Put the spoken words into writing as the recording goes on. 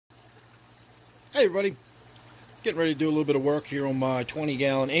Hey everybody, getting ready to do a little bit of work here on my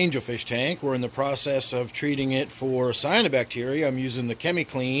 20-gallon Angelfish tank. We're in the process of treating it for cyanobacteria. I'm using the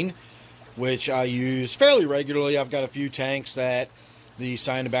Chemiclean, which I use fairly regularly. I've got a few tanks that the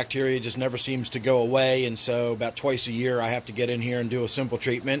cyanobacteria just never seems to go away, and so about twice a year I have to get in here and do a simple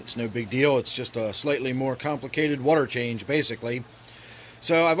treatment. It's no big deal. It's just a slightly more complicated water change, basically.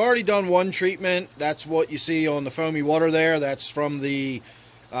 So I've already done one treatment. That's what you see on the foamy water there. That's from the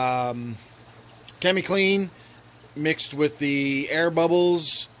Chemiclean mixed with the air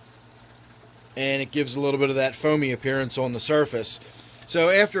bubbles, and it gives a little bit of that foamy appearance on the surface.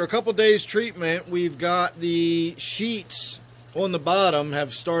 So after a couple days treatment, we've got the sheets on the bottom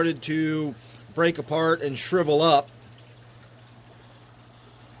have started to break apart and shrivel up.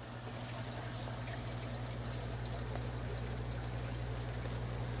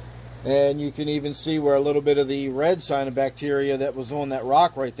 And you can even see where a little bit of the red cyanobacteria that was on that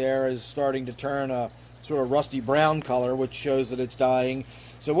rock right there is starting to turn a sort of rusty brown color, which shows that it's dying.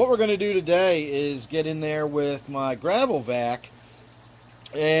 So what we're going to do today is get in there with my gravel vac,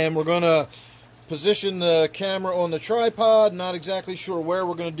 and we're going to position the camera on the tripod. Not exactly sure where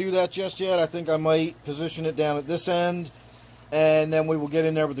we're going to do that just yet. I think I might position it down at this end, and then we will get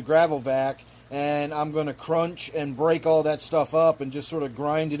in there with the gravel vac. And I'm going to crunch and break all that stuff up and just sort of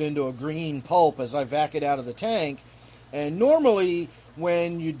grind it into a green pulp as I vac it out of the tank. And normally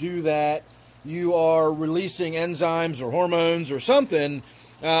when you do that, you are releasing enzymes or hormones or something.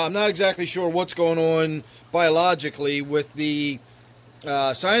 I'm not exactly sure what's going on biologically with the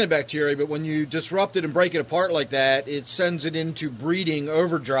cyanobacteria, but when you disrupt it and break it apart like that, it sends it into breeding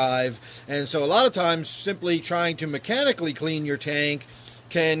overdrive. And so a lot of times simply trying to mechanically clean your tank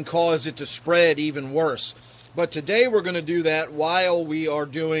can cause it to spread even worse. But today we're going to do that while we are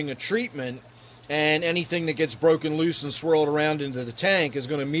doing a treatment, and anything that gets broken loose and swirled around into the tank is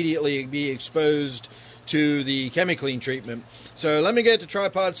going to immediately be exposed to the Chemiclean treatment. So let me get the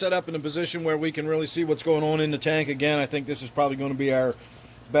tripod set up in a position where we can really see what's going on in the tank. Again, I think this is probably going to be our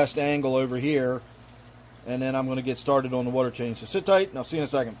best angle over here, and then I'm going to get started on the water change. So sit tight and I'll see you in a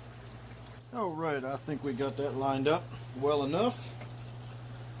second. Alright, I think we got that lined up well enough.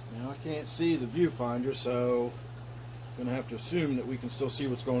 Now I can't see the viewfinder, so I'm going to have to assume that we can still see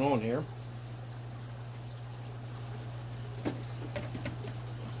what's going on here.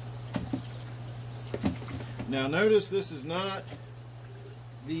 Now notice this is not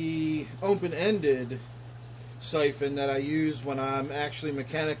the open-ended siphon that I use when I'm actually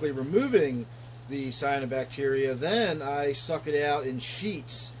mechanically removing the cyanobacteria. Then I suck it out in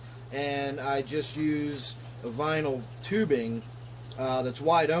sheets, and I just use a vinyl tubing that's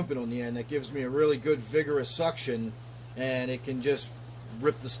wide open on the end. That gives me a really good vigorous suction, and it can just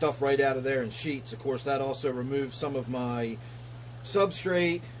rip the stuff right out of there in sheets. Of course, that also removes some of my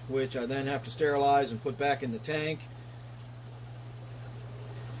substrate, which I then have to sterilize and put back in the tank.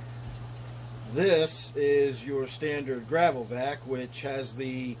 This is your standard gravel vac, which has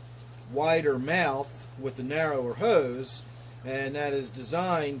the wider mouth with the narrower hose, and that is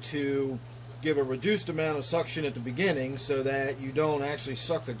designed to give a reduced amount of suction at the beginning so that you don't actually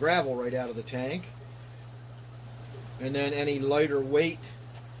suck the gravel right out of the tank, and then any lighter weight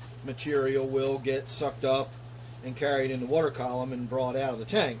material will get sucked up and carried in the water column and brought out of the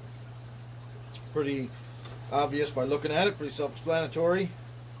tank. Pretty obvious by looking at it, pretty self-explanatory.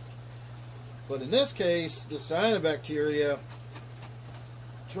 But in this case, the cyanobacteria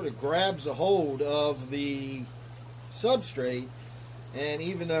sort of grabs a hold of the substrate, and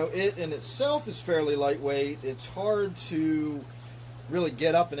even though it in itself is fairly lightweight, it's hard to really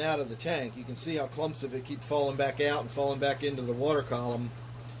get up and out of the tank. You can see how clumps of it keep falling back out and falling back into the water column.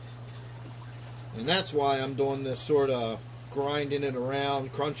 And that's why I'm doing this sort of grinding it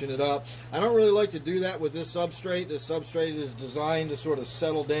around, crunching it up. I don't really like to do that with this substrate. This substrate is designed to sort of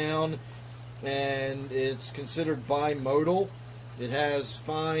settle down, and it's considered bimodal. It has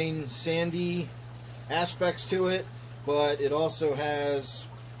fine, sandy aspects to it, but it also has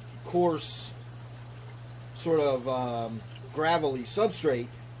coarse, sort of gravelly substrate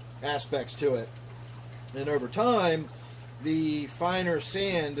aspects to it. And over time, the finer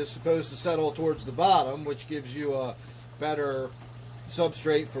sand is supposed to settle towards the bottom, which gives you a better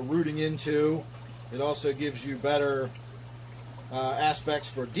substrate for rooting into. It also gives you better aspects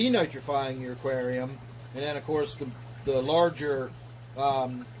for denitrifying your aquarium. And then, of course, the larger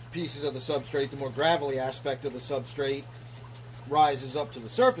pieces of the substrate, the more gravelly aspect of the substrate rises up to the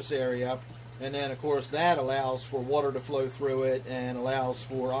surface area, and then of course that allows for water to flow through it and allows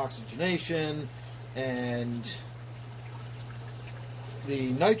for oxygenation and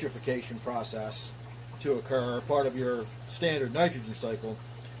the nitrification process to occur, part of your standard nitrogen cycle.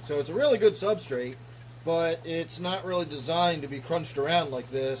 So it's a really good substrate, but it's not really designed to be crunched around like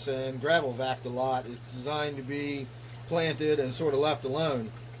this and gravel vacked a lot. It's designed to be planted and sort of left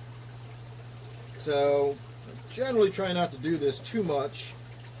alone. So I generally try not to do this too much,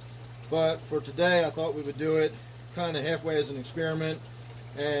 but for today I thought we would do it kind of halfway as an experiment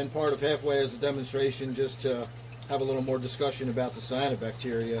and part of halfway as a demonstration, just to have a little more discussion about the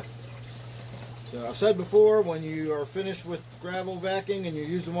cyanobacteria. So I've said before, when you are finished with gravel vacuuming and you're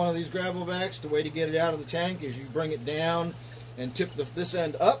using one of these gravel vacs, the way to get it out of the tank is you bring it down and tip this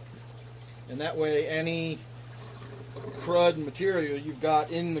end up, and that way any crud and material you've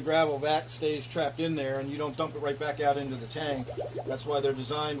got in the gravel vac stays trapped in there and you don't dump it right back out into the tank. That's why they're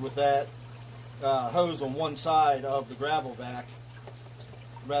designed with that hose on one side of the gravel vac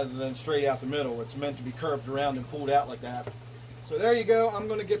rather than straight out the middle. It's meant to be curved around and pulled out like that. So there you go. I'm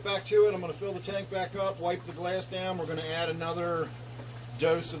going to get back to it. I'm going to fill the tank back up, wipe the glass down. We're going to add another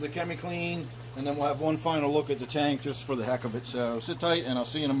dose of the Chemiclean, and then we'll have one final look at the tank just for the heck of it. So sit tight, and I'll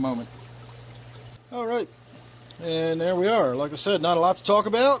see you in a moment. All right, and there we are. Like I said, not a lot to talk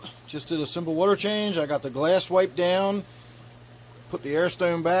about. Just did a simple water change. I got the glass wiped down, put the air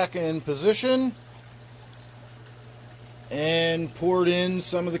stone back in position, and poured in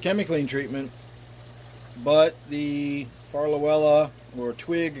some of the Chemiclean treatment. But the Farlowella or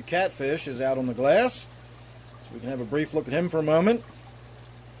twig catfish is out on the glass, so we can have a brief look at him for a moment.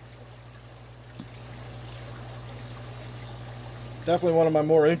 Definitely one of my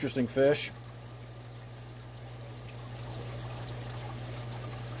more interesting fish.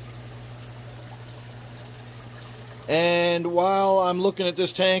 And while I'm looking at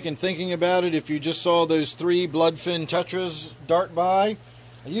this tank and thinking about it, if you just saw those 3 bloodfin tetras dart by,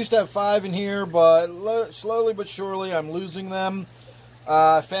 I used to have 5 in here, but slowly but surely I'm losing them.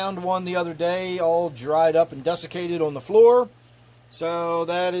 I found one the other day all dried up and desiccated on the floor. So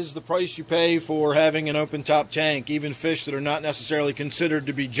that is the price you pay for having an open top tank. Even fish that are not necessarily considered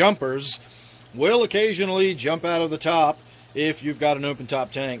to be jumpers will occasionally jump out of the top if you've got an open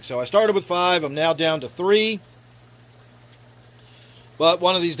top tank. So I started with 5, I'm now down to 3. But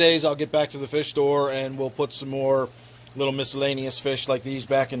one of these days I'll get back to the fish store and we'll put some more little miscellaneous fish like these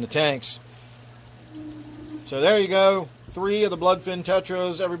back in the tanks. So there you go, 3 of the bloodfin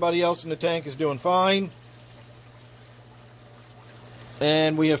tetras. Everybody else in the tank is doing fine.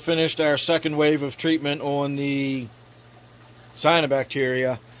 And we have finished our second wave of treatment on the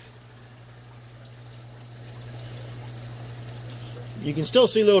cyanobacteria. You can still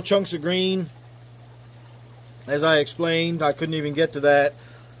see little chunks of green. As I explained, I couldn't even get to that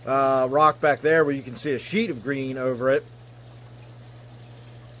rock back there where you can see a sheet of green over it.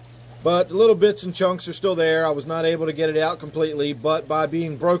 But the little bits and chunks are still there. I was not able to get it out completely, but by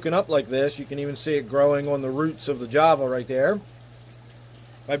being broken up like this, you can even see it growing on the roots of the Java right there.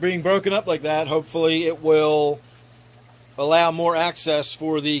 By being broken up like that, hopefully it will allow more access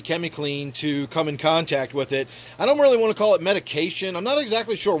for the Chemiclean to come in contact with it. I don't really want to call it medication. I'm not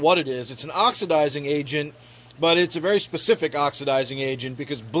exactly sure what it is. It's an oxidizing agent, but it's a very specific oxidizing agent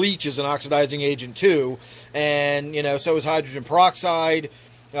because bleach is an oxidizing agent too, and so is hydrogen peroxide.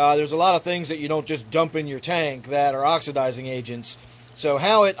 There's a lot of things that you don't just dump in your tank that are oxidizing agents. So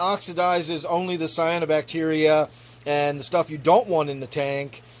how it oxidizes only the cyanobacteria and the stuff you don't want in the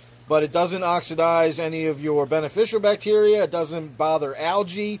tank, but it doesn't oxidize any of your beneficial bacteria, it doesn't bother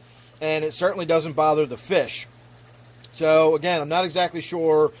algae, and it certainly doesn't bother the fish. So again, I'm not exactly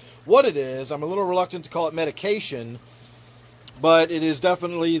sure what it is. I'm a little reluctant to call it medication, but it is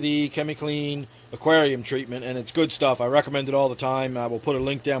definitely the Chemiclean aquarium treatment, and it's good stuff. I recommend it all the time. I will put a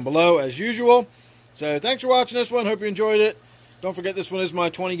link down below as usual. So thanks for watching this one. Hope you enjoyed it. Don't forget, this one is my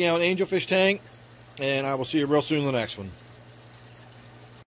 20-gallon Angelfish tank, and I will see you real soon in the next one.